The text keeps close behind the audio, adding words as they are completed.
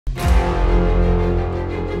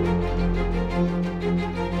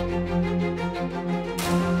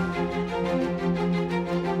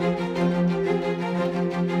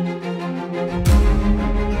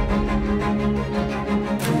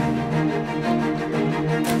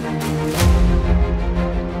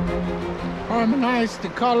harmonize the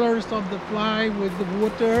colors of the fly with the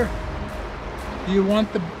water. Do you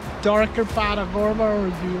want the darker Pahtakorva,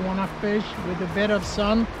 or do you want to fish with a bit of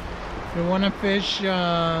sun? You want to fish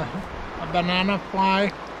a banana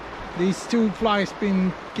fly. These two flies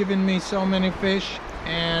been giving me so many fish,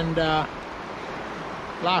 and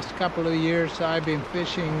last couple of years I've been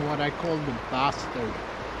fishing what I call the bastard.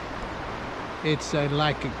 It's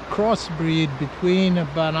like a crossbreed between a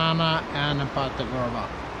banana and a Pahtakorva.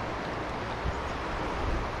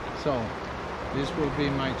 So this will be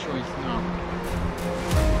my choice now.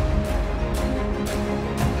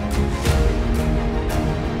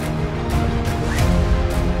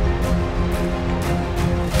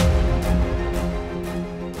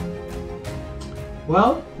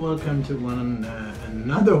 Well, welcome to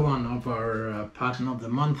another one of our Pattern of the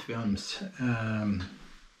Month films.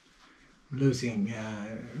 Losing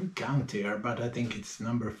count here, but I think it's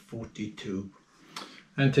number 42.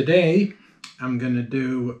 And today I'm gonna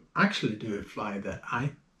actually do a fly that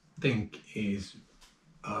I think is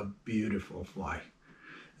a beautiful fly.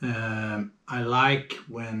 I like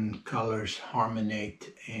when colors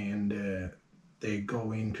harmonate and they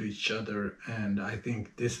go into each other, and I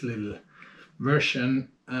think this little version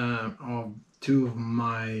of two of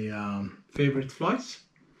my favorite flies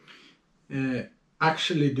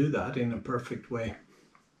actually do that in a perfect way.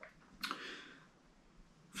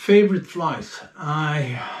 Favorite flies.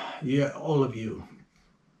 All of you,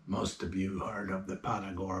 most of you heard of the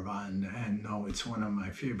Pahtakorva and know it's one of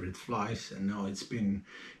my favorite flies, and know it's been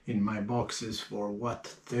in my boxes for what,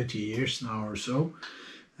 30 years now or so.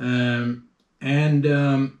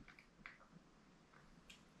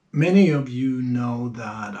 Many of you know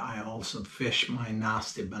that I also fish my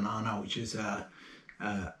Nasty Banana, which is a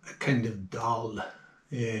kind of dull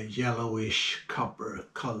yellowish copper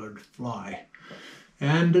colored fly.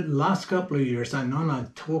 And the last couple of years, I know I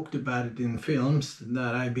talked about it in films,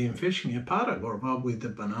 that I've been fishing a Pahtakorva with the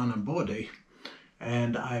banana body,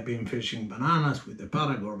 and I've been fishing bananas with the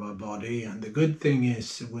Pahtakorva body. And the good thing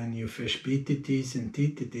is, when you fish BTTs and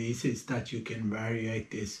TTTs, is that you can vary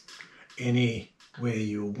this any way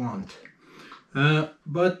you want.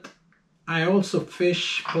 But I also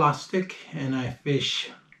fish plastic, and I fish,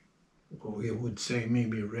 we would say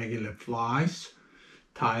maybe regular flies,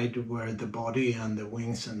 tied where the body and the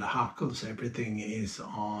wings and the hackles, everything is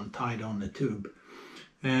tied on the tube.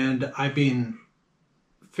 And I've been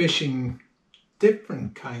fishing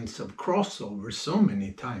different kinds of crossovers so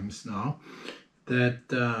many times now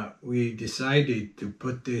that we decided to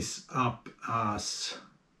put this up as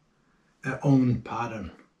a own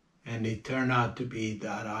pattern. And it turned out to be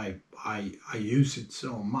that I use it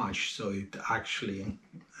so much, so it actually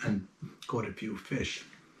and got a few fish,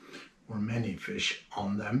 or many fish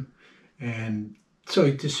on them, and so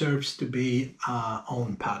it deserves to be our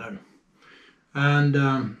own pattern. And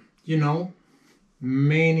you know,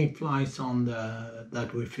 many flies on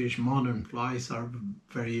that we fish, modern flies, are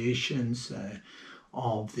variations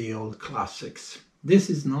of the old classics. This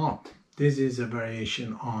is not. This is a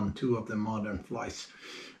variation on two of the modern flies.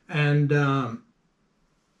 And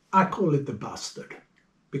I call it the bastard,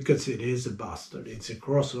 because it is a bastard. It's a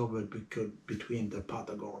crossover between the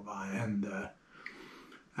Pahtakorva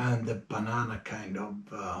and the banana kind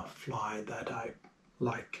of fly that I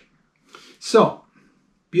like. So,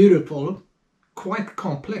 beautiful, quite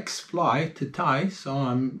complex fly to tie, so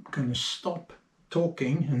I'm going to stop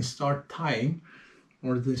talking and start tying,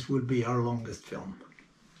 or this will be our longest film.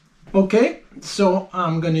 Okay, so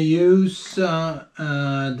I'm going to use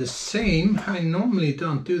the same, I normally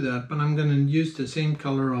don't do that, but I'm going to use the same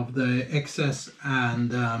color of the XS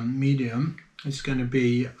and medium. It's going to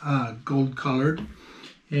be gold colored,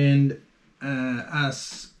 and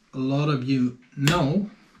as a lot of you know,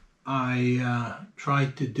 I try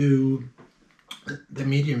to do the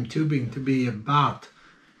medium tubing to be about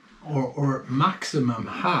or maximum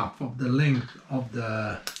half of the length of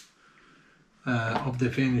the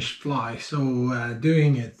finished fly. So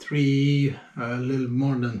doing a little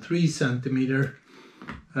more than 3 centimeter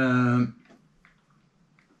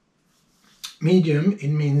medium, it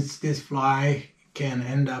means this fly can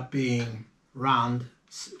end up being round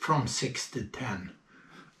from 6 to 10.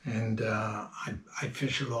 And I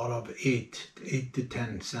fish a lot of 8 to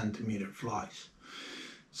 10 centimeter flies.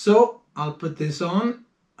 So I'll put this on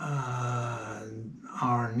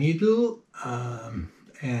our needle,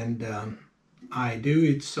 and I do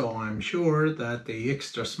it so I'm sure that the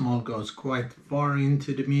extra small goes quite far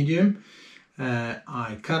into the medium.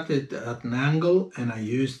 I cut it at an angle, and I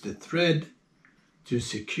use the thread to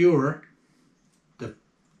secure the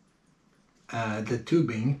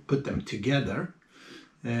tubing, put them together.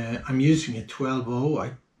 I'm using a 12-0.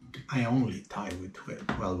 I I only tie with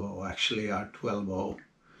 12/0. Actually, our 12/0,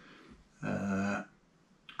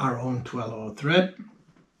 our own 12/0 thread.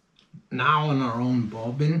 Now on our own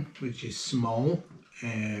bobbin, which is small,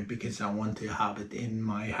 because I want to have it in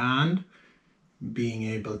my hand, being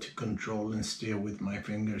able to control and steer with my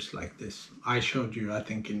fingers like this. I showed you, I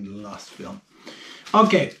think, in the last film.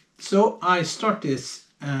 Okay, so I start this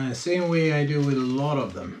same way I do with a lot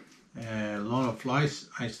of them. A lot of flies.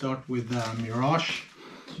 I start with Mirage.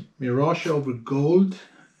 Mirage over gold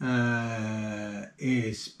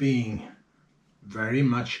is being very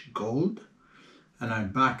much gold, and I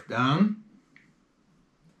back down,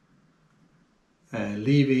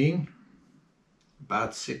 leaving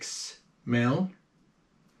about 6 mil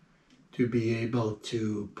to be able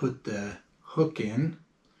to put the hook in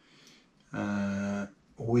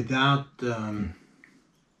without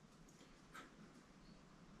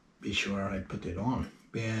be sure I put it on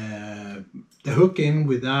the hook in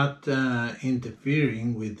without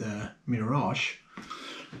interfering with the Mirage.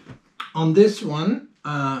 On this one,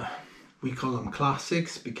 we call them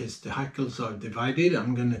classics because the hackles are divided.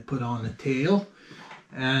 I'm going to put on a tail,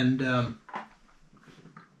 and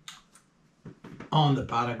on the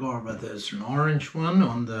Pahtakorva there's an orange one.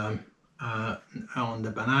 On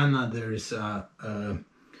the banana there's a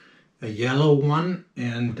yellow one,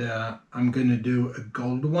 and I'm going to do a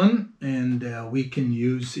gold one, and we can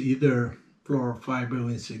use either fluorofiber,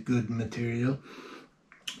 which is a good material,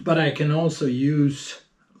 but I can also use,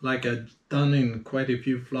 like I've done in quite a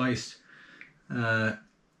few flies, I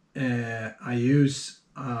use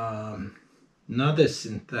another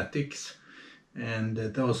synthetics, and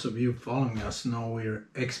those of you following us know we're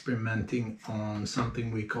experimenting on something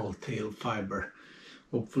we call tail fiber.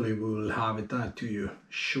 Hopefully we will have it out to you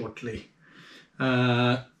shortly.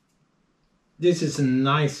 This is a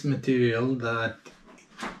nice material that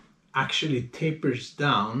actually tapers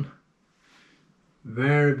down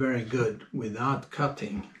very, very good without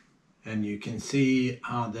cutting, and you can see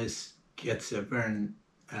how this gets a very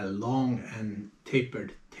long and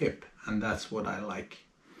tapered tip, and that's what I like.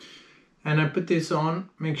 And I put this on,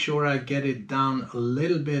 make sure I get it down a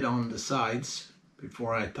little bit on the sides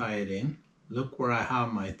before I tie it in. Look where I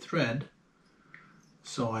have my thread,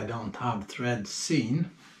 so I don't have thread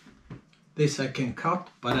seen. This I can cut,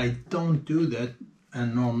 but I don't do that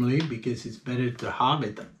normally, because it's better to have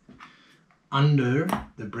it under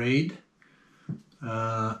the braid.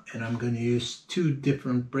 And I'm going to use 2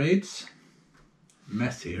 different braids.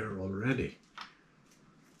 Messy here already.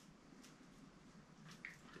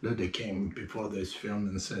 Luddy came before this film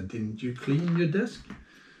and said, "Didn't you clean your desk?"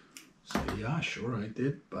 So yeah, sure I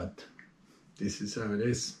did, but this is how it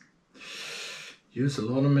is. Use a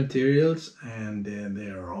lot of materials, and they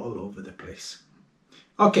are all over the place.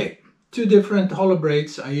 Okay, 2 different hollow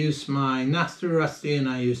braids. I use my Nasty Rusty, and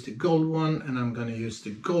I use the gold one, and I'm going to use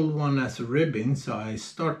the gold one as a ribbing. So I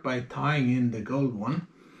start by tying in the gold one.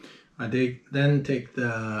 I then take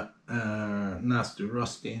the Nasty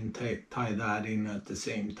Rusty and tie that in at the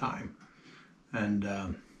same time. And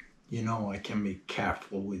you know, I can be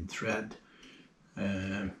careful with thread,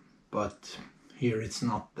 but here it's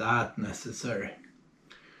not that necessary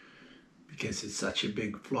because it's such a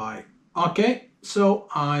big fly. Okay, so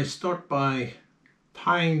I start by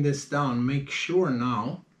tying this down. Make sure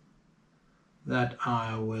now that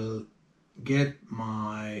I will get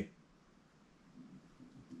my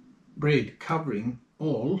braid covering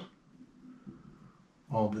all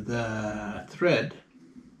of the thread.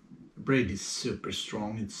 The braid is super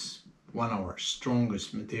strong. It's one of our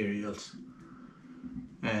strongest materials,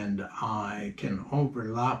 and I can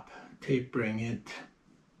overlap, tapering it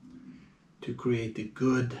to create a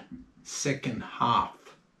good second half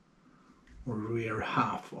or rear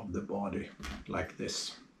half of the body, like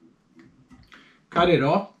this. Cut it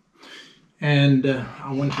off, and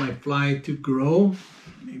I want my fly to grow.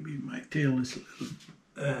 Maybe my tail is a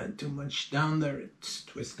little too much down there, it's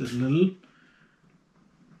twisted a little.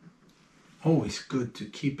 Always good to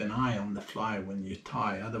keep an eye on the fly when you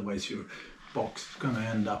tie, otherwise your box is going to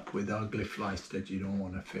end up with ugly flies that you don't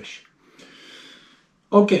want to fish.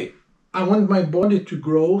 Okay, I want my body to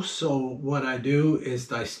grow, so what I do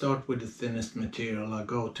is I start with the thinnest material. I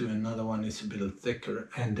go to another one that's a bit thicker,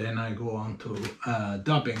 and then I go on to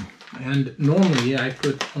dubbing. And normally I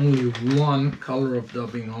put only 1 color of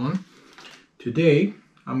dubbing on. Today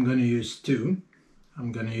I'm going to use 2.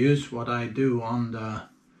 I'm going to use what I do on the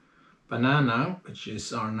banana, which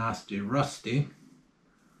is our Nasty Rusty.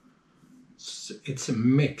 It's a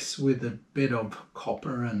mix with a bit of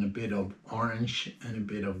copper and a bit of orange and a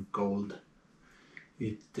bit of gold.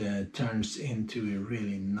 It turns into a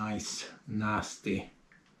really nice, nasty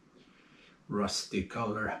rusty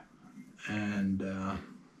color, and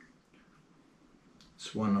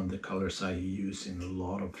it's one of the colors I use in a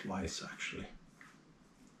lot of flies actually.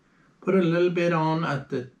 Put a little bit on at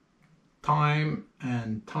the time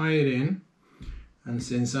and tie it in, and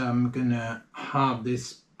since I'm gonna have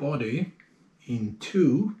this body in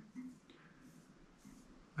two,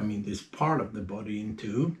 I mean this part of the body in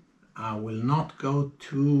two, I will not go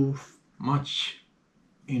too much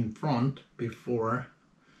in front before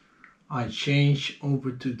I change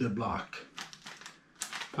over to the black.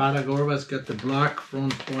 Pahtakorva's got the black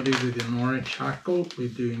front body with an orange hackle. We're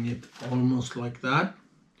doing it almost like that.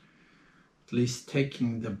 At least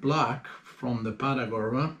taking the black from the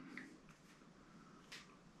Pahtakorva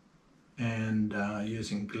and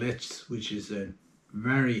using glitch, which is a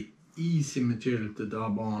very easy material to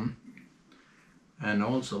dab on and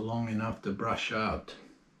also long enough to brush out.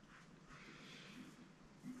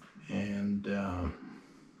 And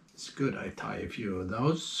it's good I tie a few of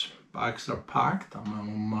those. Bags are packed. I'm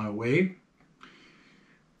on my way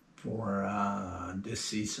for this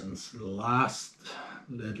season's last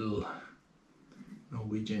little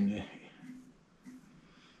Norwegian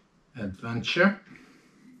adventure.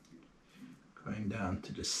 Going down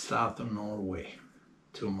to the south of Norway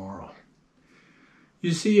tomorrow.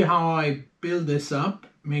 You see how I build this up?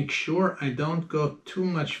 Make sure I don't go too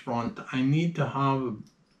much front. I need to have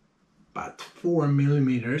about 4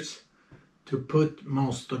 millimeters to put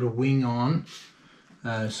most of the wing on,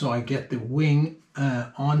 so I get the wing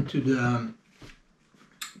onto the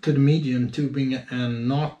medium tubing and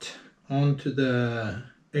not onto the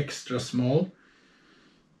extra small.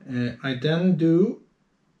 I then do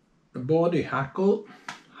a body hackle,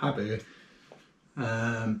 have a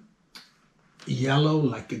yellow,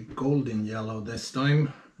 like a golden yellow this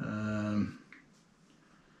time.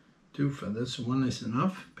 2 feathers, 1 is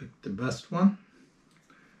enough, pick the best one.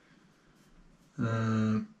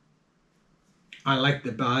 I like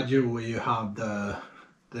the badger where you have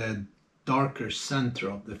the darker center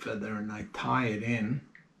of the feather, and I tie it in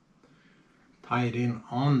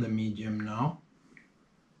on the medium now.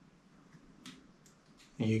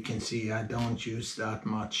 And you can see I don't use that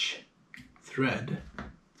much thread,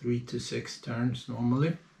 3 to 6 turns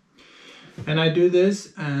normally. And I do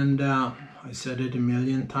this, and I said it a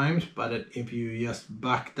million times, but if you just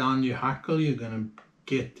back down your hackle, you're gonna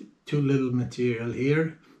get too little material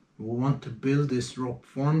here. We want to build this rope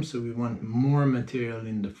form, so we want more material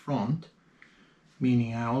in the front,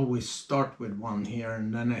 meaning I always start with one here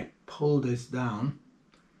and then I pull this down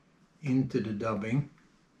into the dubbing.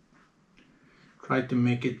 Try to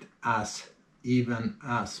make it as even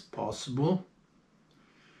as possible.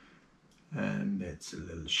 And it's a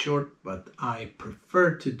little short, but I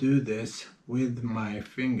prefer to do this with my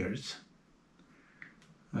fingers.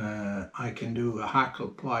 I can do a hackle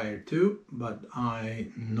plier too, but I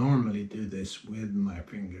normally do this with my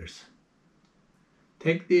fingers.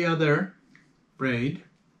 Take the other braid,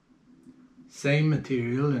 same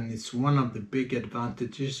material, and it's one of the big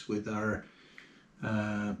advantages with our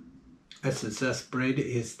SSS braid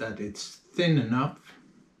is that it's thin enough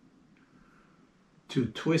to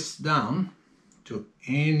twist down to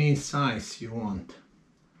any size you want.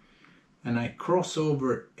 And I cross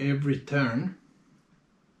over every turn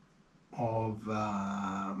of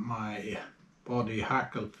my body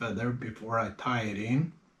hackle feather before I tie it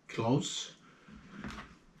in close.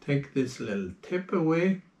 Take this little tip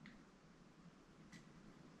away.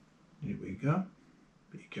 Here we go.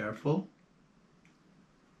 Be careful.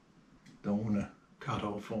 Don't want to cut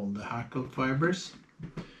off all the hackle fibers.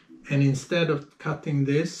 And instead of cutting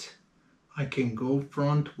this, I can go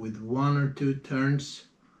front with 1 or 2 turns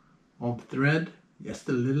of thread, just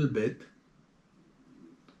a little bit,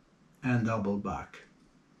 and double back.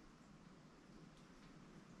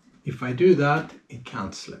 If I do that, it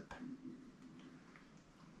can't slip.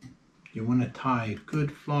 You want to tie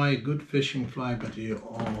good fly, good fishing fly, but the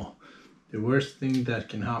worst thing that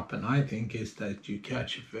can happen, I think, is that you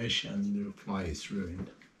catch a fish and the fly is ruined.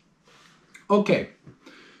 Okay,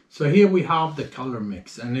 so here we have the color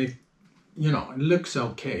mix, and it looks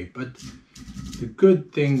okay, but the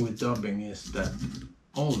good thing with dubbing is that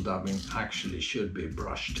all dubbing actually should be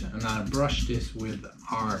brushed, and I brush this with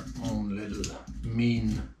our own little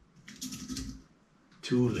mean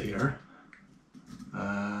tool here,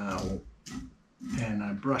 and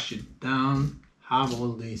I brush it down, have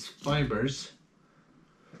all these fibers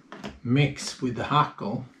mix with the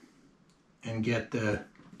hackle and get the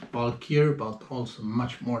bulkier but also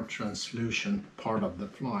much more translucent part of the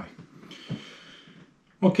fly.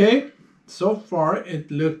 Okay, so far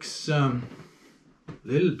it looks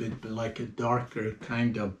little bit like a darker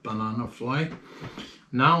kind of banana fly.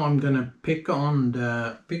 Now I'm gonna pick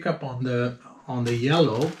up on the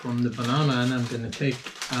yellow from the banana, and I'm gonna take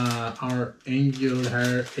our angel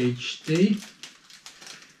hair HD,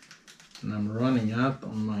 and I'm running out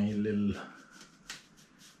on my little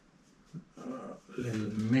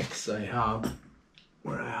mix I have,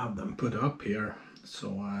 where I have them put up here,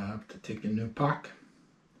 so I have to take a new pack.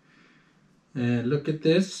 Look at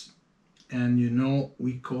this, and you know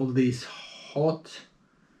we call these hot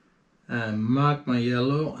magma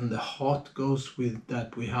yellow, and the hot goes with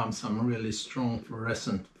that we have some really strong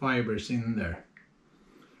fluorescent fibers in there.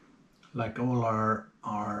 Like all our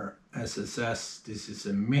SSS, this is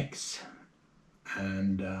a mix,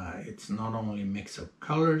 and it's not only a mix of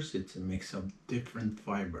colors, it's a mix of different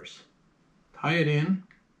fibers. Tie it in,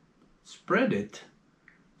 spread it,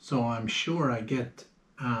 so I'm sure I get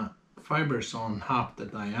fibers on half the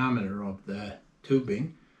diameter of the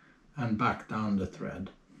tubing, and back down the thread.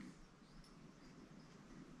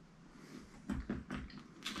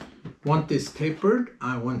 Want this tapered,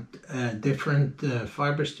 I want different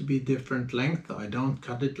fibers to be different length. I don't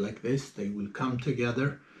cut it like this, they will come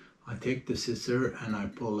together. I take the scissor and I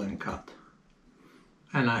pull and cut.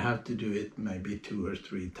 And I have to do it maybe 2 or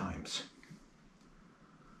 3 times.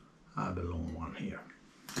 I have a long one here.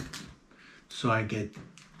 So I get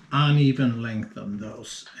uneven length on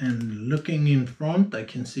those. And looking in front, I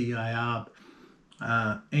can see I have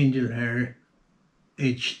angel hair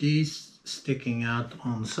HDs sticking out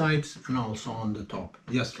on sides and also on the top,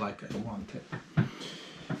 just like I wanted.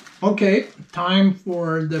 Okay, time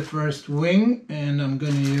for the first wing, and I'm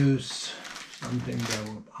going to use something that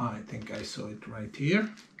I think I saw it right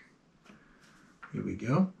here. Here we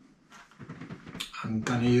go. I'm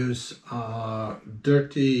going to use a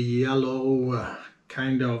dirty yellow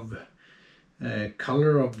kind of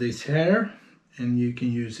color of this hair, and you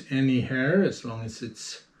can use any hair as long as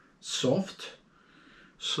it's soft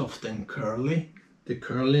and curly. The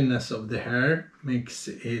curliness of the hair makes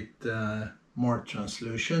it more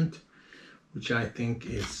translucent, which I think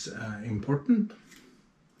is important.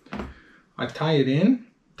 I tie it in,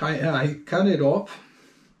 I cut it off,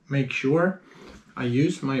 make sure I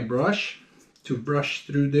use my brush to brush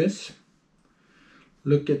through this.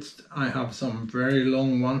 Look at, I have some very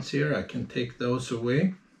long ones here, I can take those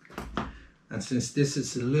away. And since this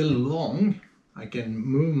is a little long, I can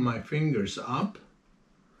move my fingers up,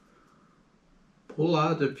 pull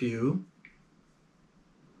out a few,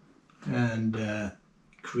 and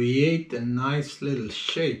create a nice little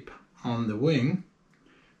shape on the wing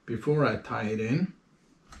before I tie it in.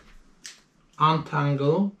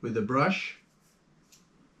 Untangle with a brush,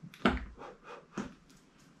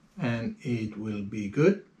 and it will be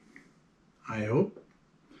good, I hope.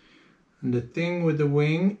 And the thing with the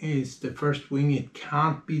wing is, the first wing, it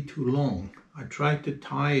can't be too long. I try to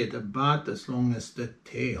tie it about as long as the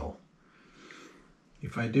tail.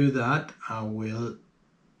 If I do that, I will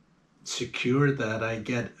secure that I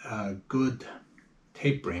get a good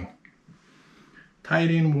tapering. Tie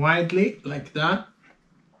it in widely like that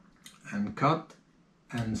and cut.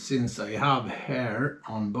 And since I have hair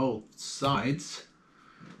on both sides,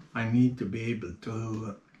 I need to be able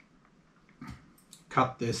to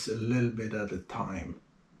cut this a little bit at a time.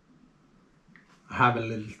 I have a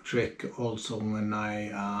little trick also when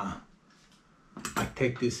I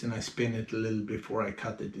take this and I spin it a little before I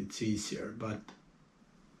cut it, it's easier, but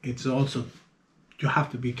it's also, you have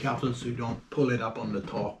to be careful so you don't pull it up on the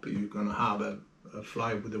top. You're gonna have a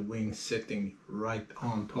fly with the wings sitting right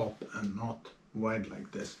on top and not wide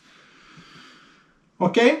like this.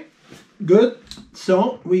 Okay, good.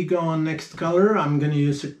 So we go on next color. I'm gonna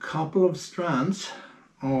use a couple of strands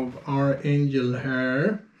of our angel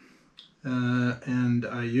hair, and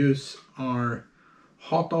I use our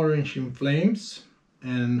hot orange in flames,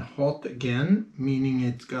 and hot again, meaning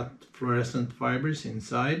it's got fluorescent fibers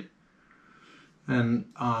inside. And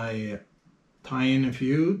I tie in a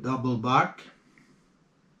few, double back.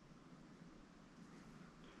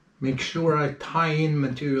 Make sure I tie in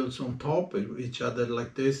materials on top of each other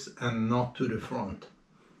like this and not to the front.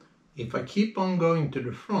 If I keep on going to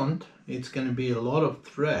the front, it's going to be a lot of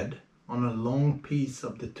thread on a long piece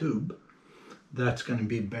of the tube that's going to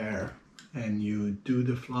be bare. And you do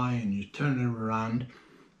the fly and you turn it around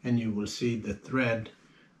and you will see the thread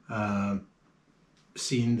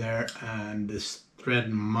seen there, and this thread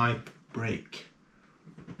might break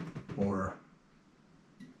or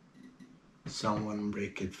someone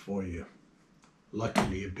break it for you.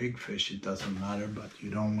 Luckily a big fish it doesn't matter, but you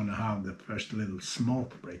don't want to have the first little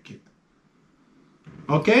smoke break it.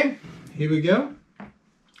 Okay, here we go.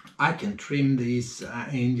 I can trim these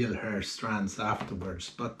angel hair strands afterwards,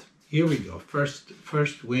 but here we go.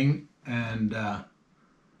 First wing, and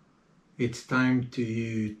it's time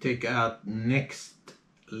to take out next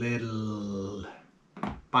little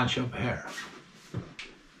bunch of hair.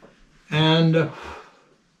 And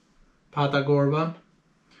Pahtakorva,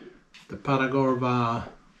 the Pahtakorva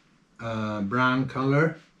brown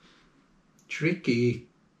color, tricky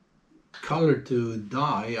color to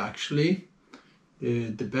dye actually.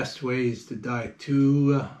 The best way is to dye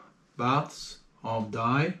 2 baths of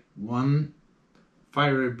dye, one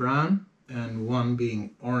fiery brown and one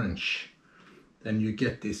being orange. Then you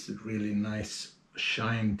get this really nice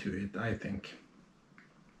shine to it, I think.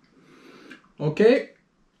 Okay,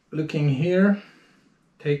 looking here,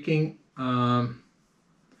 taking part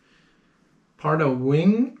of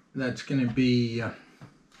wing that's going to be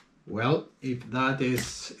well, if that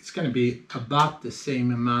is, it's going to be about the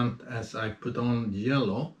same amount as I put on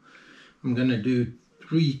yellow. I'm going to do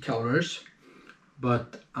 3 colors,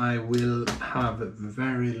 but I will have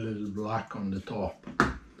very little black on the top.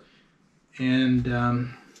 And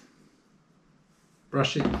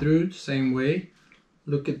brush it through the same way.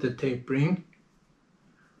 Look at the tapering.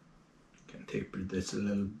 I can taper this a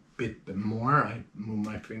little bit more. I move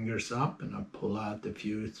my fingers up and I pull out a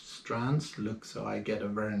few strands. Look, so I get a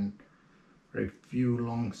very few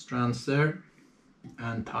long strands there,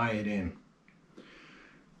 and tie it in.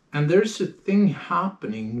 And there's a thing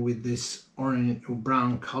happening with this orange or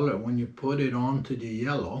brown color when you put it onto the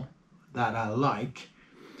yellow that I like.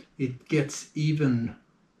 It gets even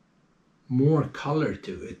more color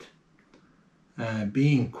to it,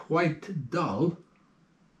 being quite dull.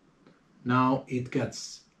 Now it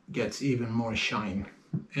gets even more shine.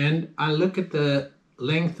 And I look at the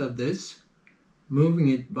length of this, moving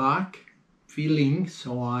it back, feeling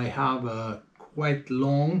so I have a quite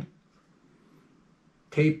long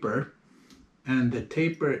taper, and the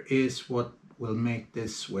taper is what will make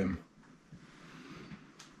this swim.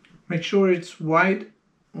 Make sure it's wide,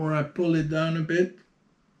 or I pull it down a bit.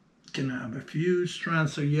 Can have a few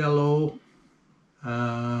strands of yellow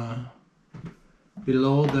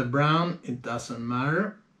below the brown, it doesn't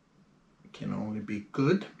matter, it can only be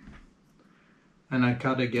good. And I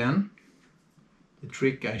cut again. The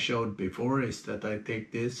trick I showed before is that I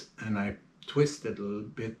take this and I twist it a little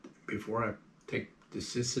bit before I take the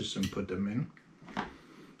scissors and put them in.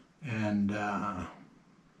 And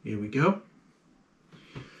here we go.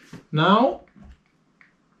 Now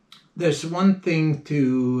there's one thing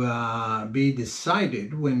to be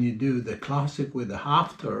decided when you do the classic with the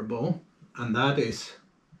half turbo, and that is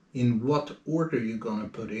in what order you're going to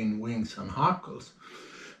put in wings and hackles.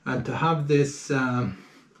 And to have this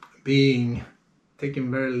being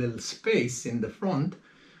taking very little space in the front,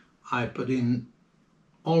 I put in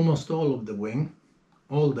almost all of the wing,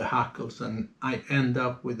 all the hackles, and I end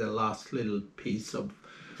up with the last little piece of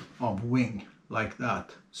wing like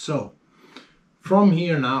that. So from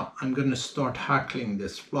here now I'm going to start hackling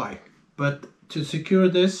this fly, but to secure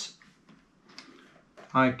this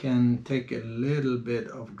I can take a little bit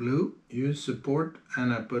of glue, use support,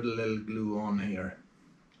 and I put a little glue on here,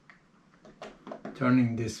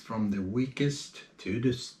 turning this from the weakest to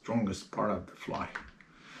the strongest part of the fly.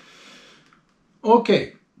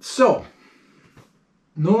 Okay, so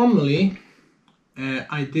normally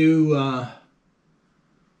I do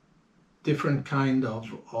different kind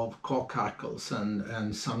of cock hackles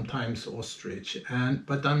and sometimes ostrich,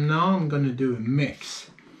 but I'm going to do a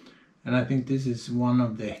mix, and I think this is one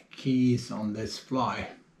of the keys on this fly.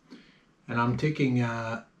 And I'm taking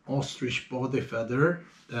a ostrich body feather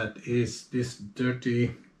that is this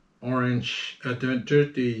dirty orange,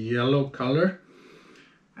 dirty yellow color,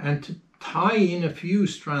 and to tie in a few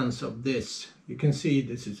strands of this. You can see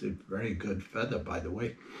this is a very good feather, by the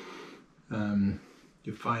way.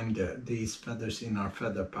 You find these feathers in our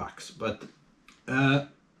feather packs, but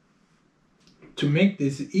to make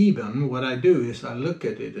this even, what I do is I look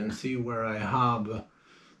at it and see where I have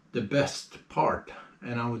the best part,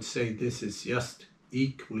 and I would say this is just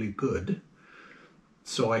equally good.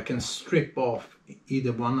 So I can strip off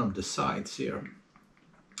either one of the sides here.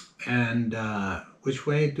 And which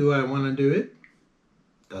way do I want to do it?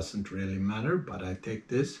 Doesn't really matter, but I take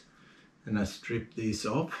this and I strip these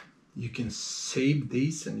off. You can save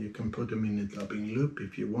these and you can put them in a dubbing loop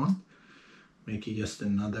if you want. Make it just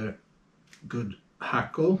another good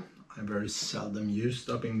hackle. I very seldom use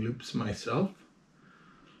dubbing loops myself.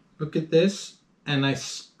 Look at this, and I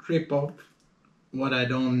strip off what I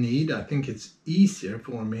don't need. I think it's easier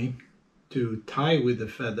for me to tie with the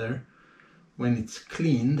feather when it's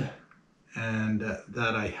cleaned and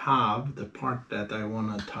that I have the part that I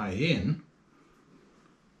want to tie in,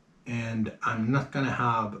 and I'm not going to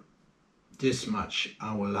have this much,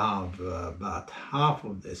 I will have about half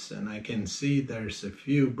of this, and I can see there's a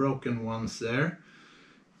few broken ones there,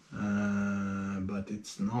 but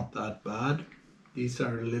it's not that bad. These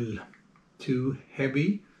are a little too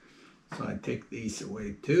heavy, so I take these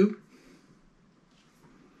away too.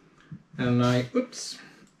 And I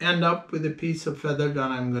end up with a piece of feather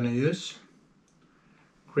that I'm going to use.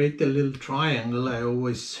 Create a little triangle I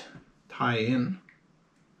always tie in.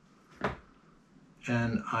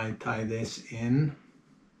 And I tie this in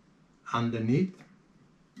underneath.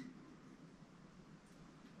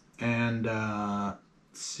 And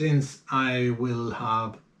since I will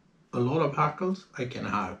have a lot of hackles, I can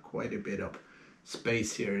have quite a bit of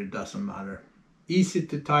space here, it doesn't matter. Easy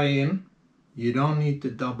to tie in. You don't need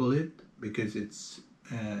to double it because it's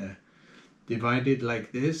divided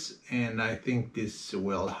like this, and I think this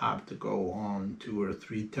will have to go on 2 or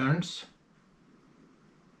 3 turns.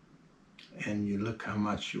 And you look how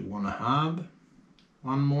much you want to have.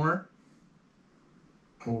 One more,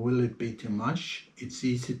 or will it be too much? It's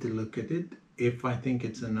easy to look at it. If I think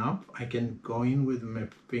it's enough, I can go in with my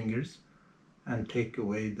fingers and take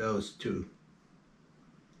away those 2.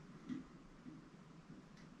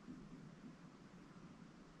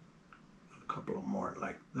 A couple of more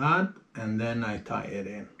like that, and then I tie it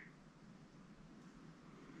in.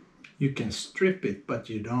 You can strip it, but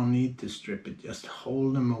you don't need to strip it. Just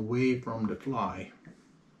hold them away from the fly.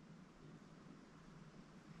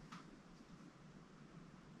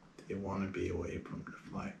 They want to be away from the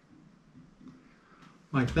fly.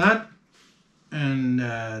 Like that. And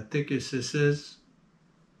take your scissors,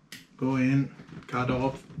 go in, cut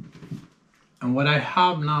off. And what I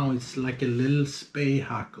have now is like a little spey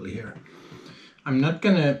hackle here. I'm not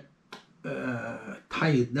gonna tie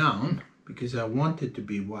it down because I want it to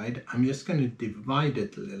be wide. I'm just gonna divide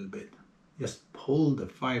it a little bit. Just pull the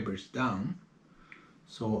fibers down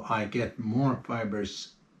so I get more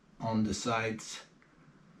fibers on the sides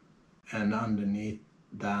and underneath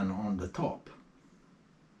than on the top.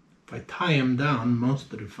 If I tie them down,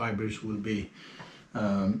 most of the fibers will be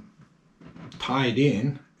tied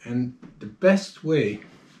in, and the best way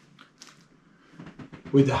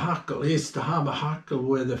with the hackle is to have a hackle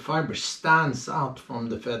where the fiber stands out from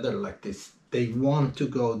the feather like this. They want to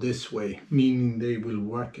go this way, meaning they will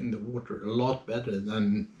work in the water a lot better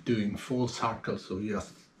than doing false hackles or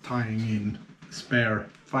just tying in spare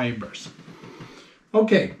fibers.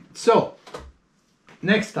 Okay, so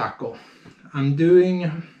next hackle. I'm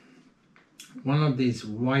doing one of these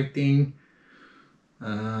whiting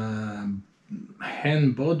hen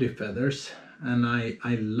body feathers, and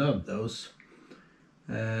I love those.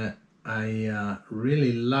 I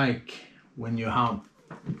really like when you have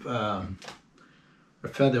a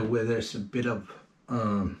feather where there's a bit of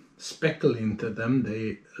speckle into them.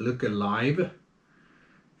 They look alive,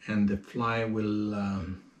 and the fly will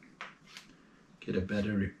get a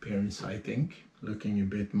better appearance, I think, looking a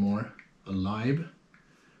bit more alive.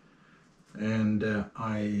 And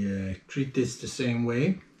I treat this the same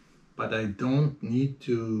way, but I don't need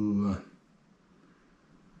to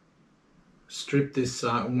strip this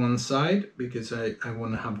one side because I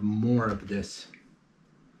want to have more of this.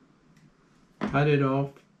 Cut it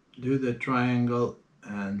off, do the triangle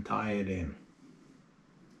and tie it in.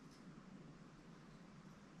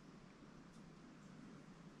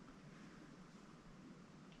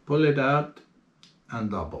 Pull it out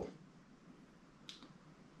and double.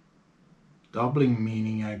 Doubling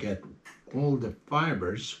meaning I get all the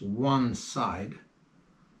fibers one side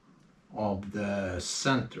of the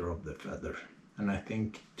center of the feather, and I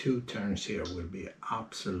think 2 turns here will be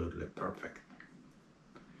absolutely perfect.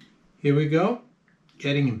 Here we go,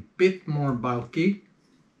 getting a bit more bulky.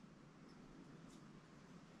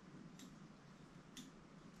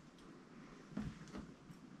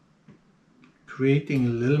 Creating a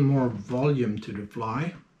little more volume to the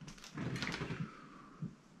fly.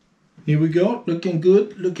 Here we go, looking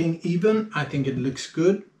good, looking even. I think it looks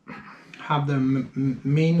good. Have the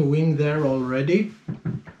main wing there already.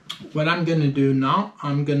 What I'm gonna do now,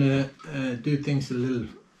 I'm gonna do things a little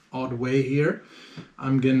odd way here.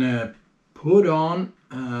 I'm gonna put on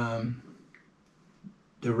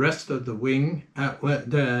the rest of the wing,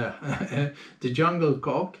 the jungle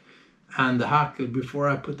cock and the hackle before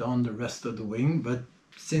I put on the rest of the wing. But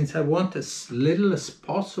since I want as little as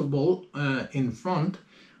possible in front,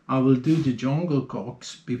 I will do the jungle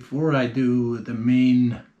cocks before I do the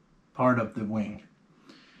main part of the wing.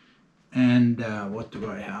 And what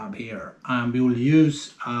do I have here? We will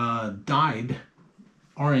use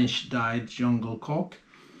orange dyed jungle cock,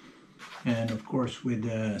 and of course with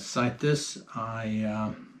the CITES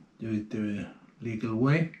I do it the legal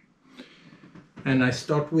way. And I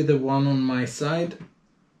start with the one on my side,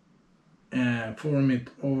 form it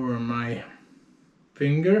over my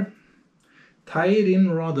finger, tie it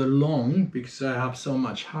in rather long because I have so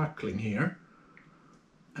much hackling here.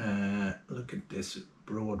 Look at this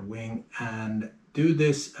broad wing, and do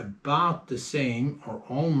this about the same or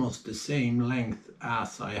almost the same length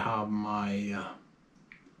as I have my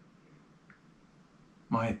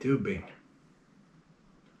my tubing.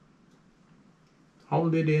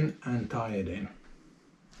 Hold it in and tie it in.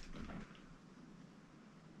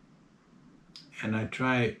 And I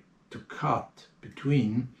try to cut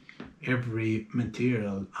between every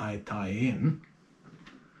material I tie in.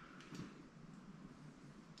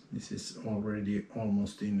 This is already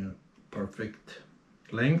almost in a perfect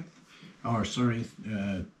length, or sorry,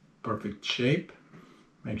 perfect shape.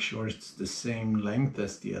 Make sure it's the same length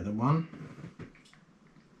as the other one.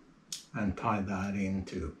 And tie that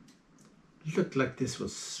into. It looked like this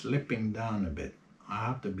was slipping down a bit. I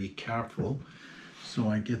have to be careful so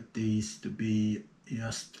I get these to be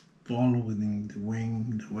just following the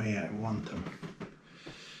wing the way I want them.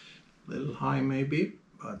 A little high maybe,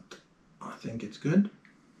 but I think it's good.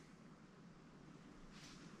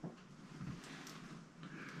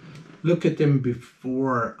 Look at them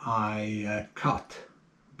before I cut,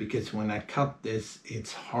 because when I cut this,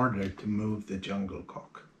 it's harder to move the jungle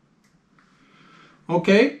cock.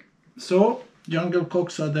 Okay, so jungle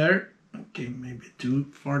cocks are there. Okay, maybe too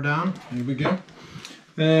far down. Here we go.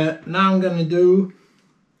 Now I'm gonna do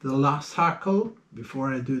the last hackle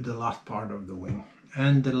before I do the last part of the wing.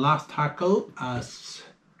 And the last hackle, as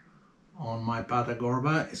on my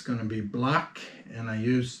Pahtakorva, is gonna be black, and I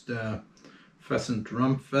used pheasant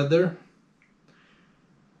rump feather.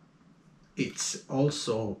 It's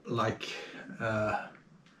also like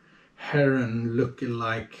heron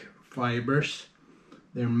look-alike fibers.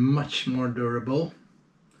 They're much more durable.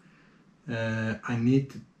 I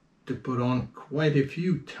need to put on quite a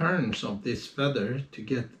few turns of this feather to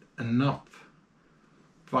get enough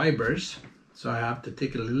fibers, so I have to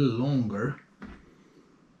take a little longer,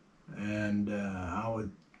 and I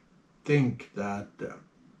would think that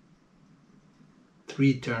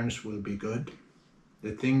 3 turns will be good.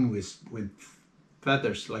 The thing with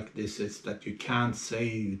feathers like this is that you can't say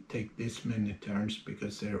you take this many turns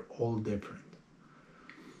because they're all different.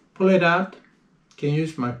 Pull it out. Can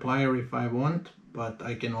use my plier if I want, but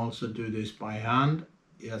I can also do this by hand.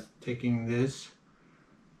 Just taking this,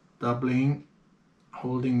 doubling,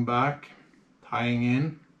 holding back, tying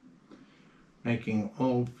in, making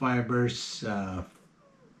all fibers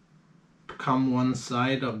come one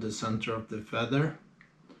side of the center of the feather,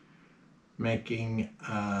 making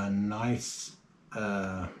a nice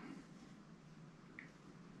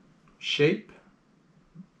shape.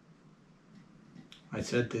 I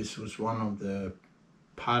said this was one of the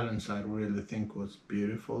patterns I really think was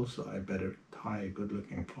beautiful, so I better tie a good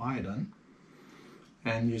looking fly then.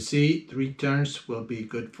 And you see, 3 turns will be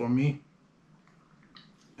good for me.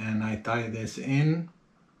 And I tie this in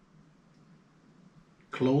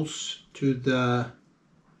close to the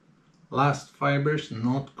last fibers,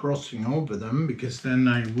 not crossing over them, because then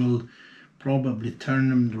I will probably turn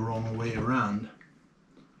them the wrong way around.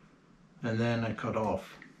 And then I cut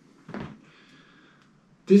off.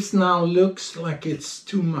 This now looks like it's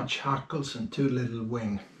too much hackles and too little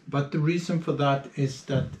wing, but the reason for that is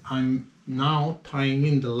that I'm now tying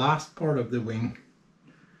in the last part of the wing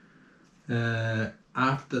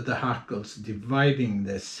after the hackles, dividing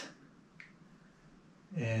this,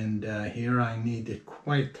 and here I need a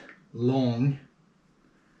quite long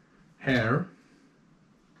hair.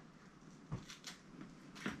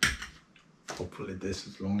 Hopefully this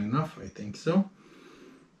is long enough, I think so.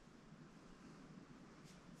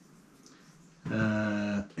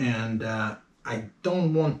 I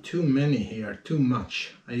don't want too many here, too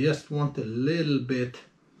much. I just want a little bit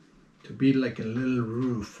to be like a little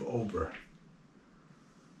roof over.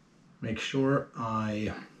 Make sure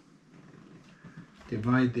I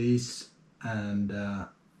divide these and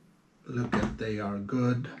look at they are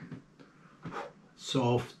good,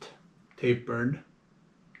 soft, tapered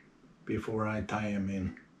before I tie them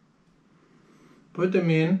in. Put them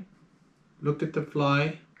in, look at the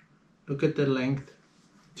fly, look at the length,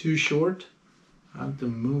 too short. I have to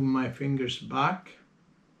move my fingers back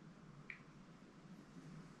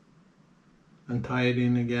and tie it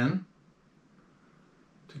in again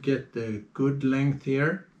to get the good length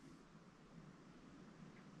here.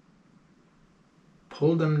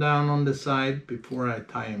 Pull them down on the side before I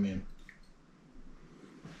tie them in.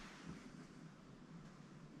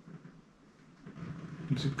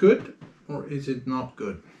 Is it good or is it not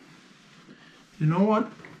good? You know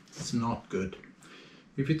what? It's not good.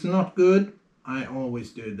 If it's not good, I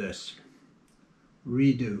always do this.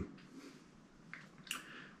 Redo.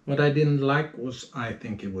 What I didn't like was, I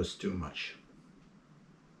think it was too much.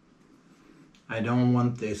 I don't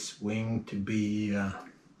want this wing to be a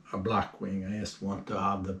black wing. I just want to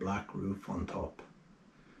have the black roof on top.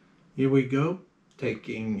 Here we go,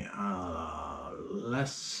 taking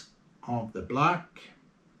less of the black,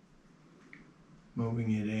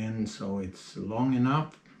 moving it in so it's long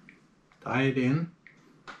enough, tie it in,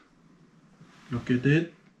 look at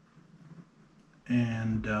it,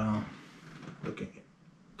 and looking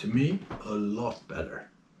to me a lot better.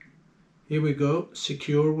 Here we go,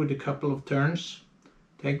 secure with a couple of turns.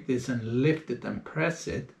 Take this and lift it and press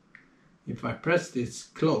it. If I press this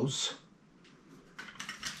close,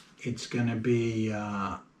 it's gonna be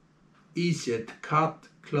easier to cut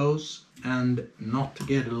close and not to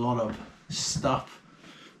get a lot of stuff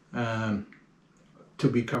to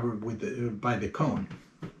be covered with by the cone.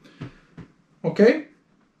 Okay,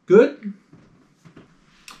 good.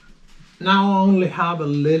 Now I only have a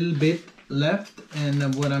little bit left,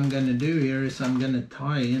 and what I'm going to do here is I'm going to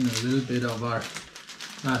tie in a little bit of our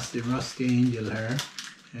nasty rusty angel hair,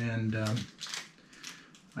 and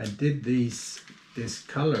I did this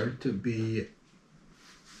color to be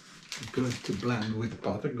good to blend with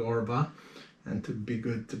Pahtakorva and to be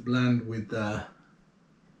good to blend with the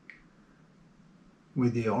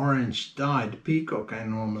orange dyed peacock I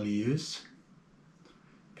normally use.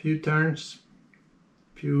 Few turns,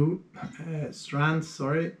 few strands,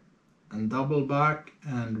 sorry, and double back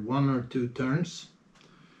and 1 or 2 turns.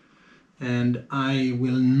 And I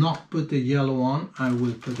will not put the yellow on, I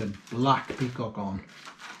will put a black peacock on.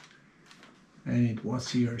 And it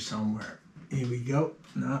was here somewhere. Here we go.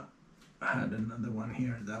 Now I had another one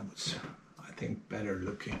here that was, I think, better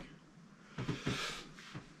looking.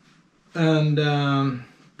 And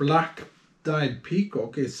black dyed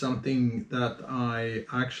peacock is something that I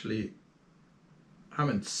actually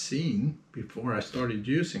haven't seen before I started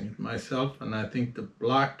using it myself, and I think the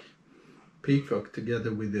black peacock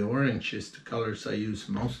together with the orange is the colors I use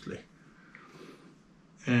mostly.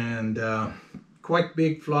 And quite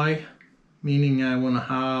big fly, meaning I want to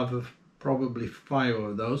have probably 5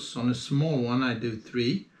 of those. On a small one I do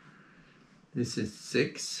 3. This is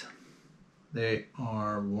 6. They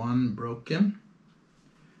are 1 broken.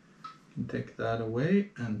 You can take that away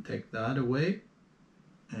and take that away,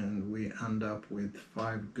 and we end up with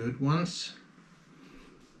 5 good ones.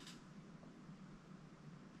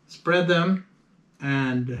 Spread them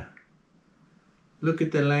and look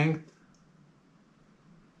at the length.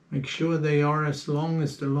 Make sure they are as long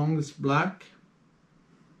as the longest black,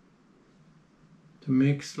 to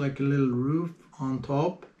mix like a little roof on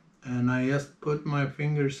top. And I just put my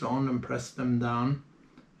fingers on and press them down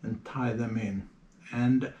and tie them in.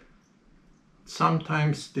 And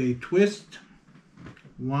sometimes they twist.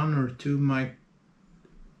 1 or 2 might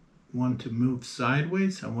want to move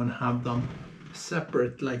sideways. I want to have them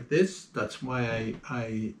separate like this. That's why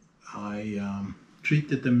I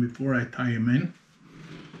treated them before I tie them in.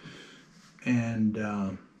 And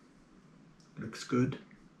looks good.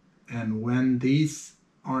 And when these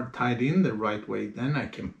are tied in the right way, then I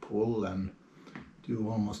can pull and do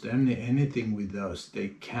almost anything with those. They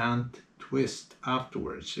can't twist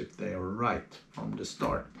afterwards if they are right from the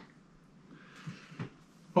start.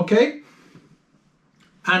 Okay,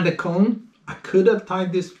 and the cone. I could have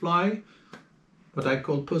tied this fly, what I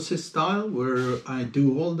call pussy style, where I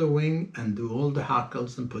do all the wing and do all the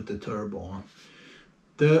hackles and put the turbo on.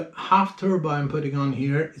 The half turbo I'm putting on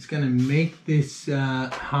here is going to make this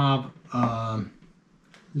have a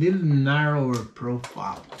little narrower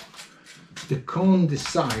profile. The cone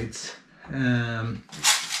decides the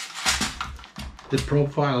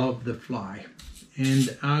profile of the fly,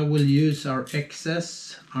 and I will use our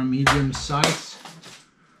XS, our medium size,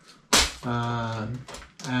 and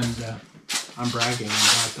I'm bragging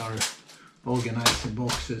about our organizer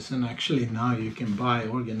boxes, and actually now you can buy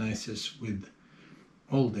organizers with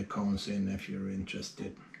all the cones in if you're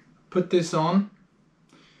interested. Put this on,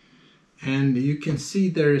 and you can see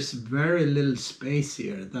there is very little space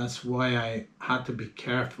here. That's why I had to be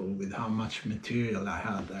careful with how much material I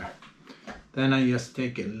had there. Then I just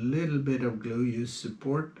take a little bit of glue, use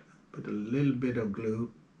support, put a little bit of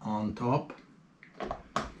glue on top.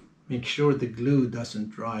 Make sure the glue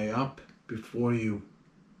doesn't dry up before you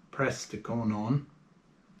press the cone on.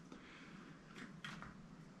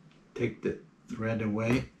 Take the thread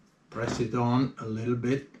away, press it on a little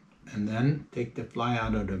bit, and then take the fly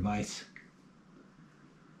out of the vise.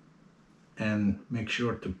 And make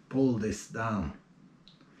sure to pull this down.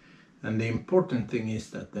 And the important thing is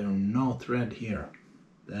that there are no thread here.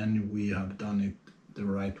 Then we have done it the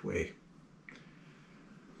right way.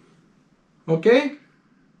 Okay,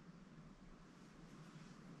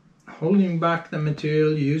 holding back the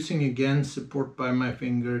material, using again support by my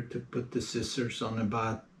finger to put the scissors on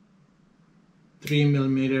about 3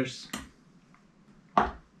 millimeters.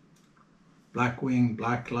 Black wing,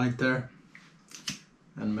 black lighter,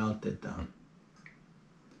 and melt it down.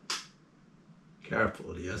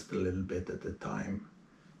 Careful, just a little bit at a time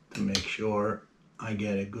to make sure I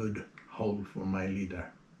get a good hold for my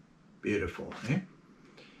leader. Beautiful, eh?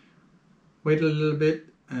 Wait a little bit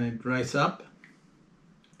and it dries up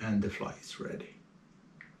and the fly is ready.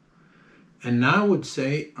 And now I would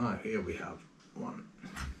say, here we have one.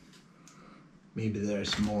 Maybe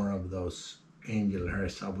there's more of those angel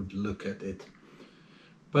hairs. I would look at it.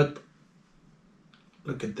 But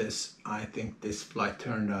look at this. I think this fly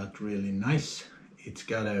turned out really nice. It's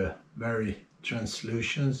got a very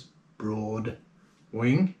translucent, broad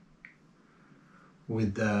wing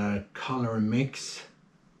with the color mix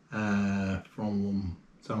from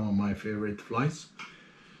some of my favorite flies.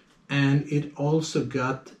 And it also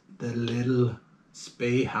got the little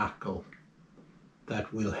spey hackle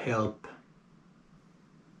that will help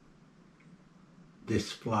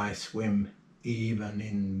this fly swim even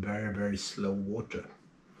in very, very slow water.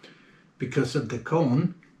 Because of the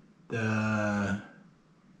cone, the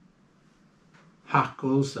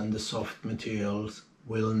hackles and the soft materials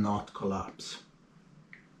will not collapse.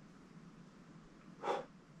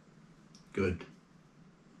 Good.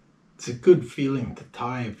 It's a good feeling to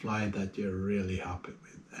tie a fly that you're really happy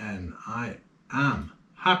with, and I am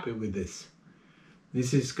happy with this.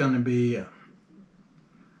 This is gonna be,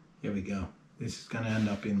 here we go. This is gonna end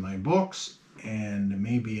up in my box, and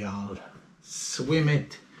maybe I'll swim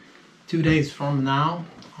it 2 days from now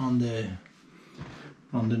on the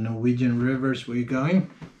Norwegian rivers we're going.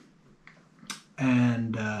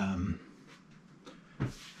 And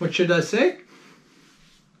what should I say?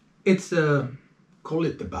 It's call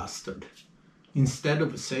it the bastard. Instead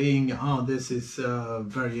of saying, oh, this is a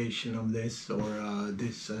variation of this or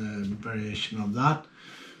this variation of that,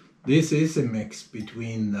 this is a mix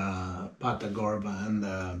between the Pahtakorva and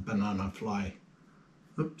the banana fly.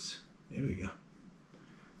 Oops, here we go.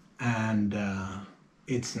 And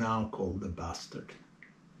it's now called the bastard.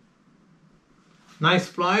 Nice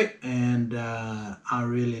fly, and I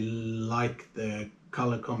really like the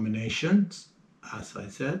color combinations, as I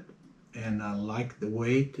said, and I like the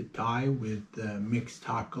way to tie with mixed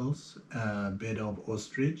hackles, a bit of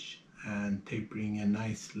ostrich, and tapering a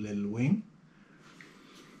nice little wing.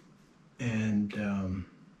 And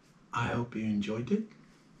I hope you enjoyed it.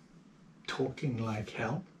 Talking like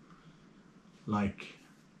hell, like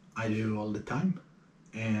I do all the time,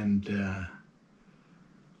 and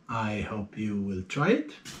I hope you will try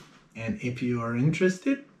it. And if you are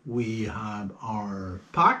interested, we have our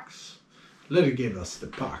packs. Let it give us the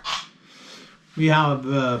packs. We have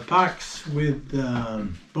packs with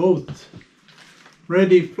both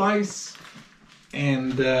ready flies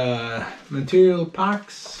and material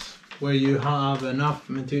packs where you have enough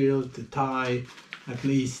material to tie at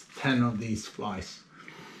least 10 of these flies.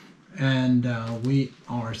 And we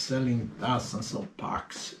are selling thousands of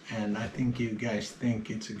packs, and I think you guys think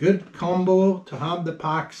it's a good combo to have the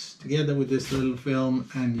packs together with this little film,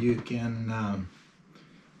 and you can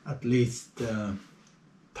at least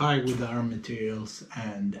tie with our materials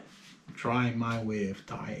and try my way of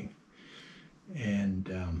tying. And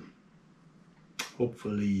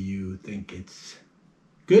hopefully you think it's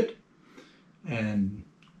good and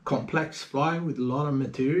complex fly with a lot of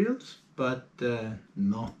materials, but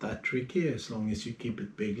not that tricky. As long as you keep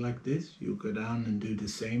it big like this, you go down and do the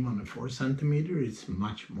same on a 4 centimeter. It's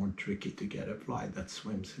much more tricky to get a fly that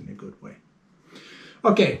swims in a good way.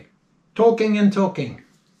 Okay, talking and talking.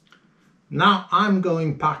 Now I'm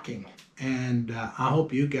going packing, and I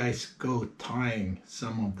hope you guys go tying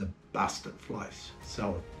some of the bastard flies.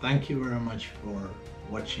 So thank you very much for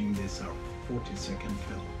watching this, our 40-second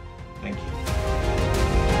film. Thank you.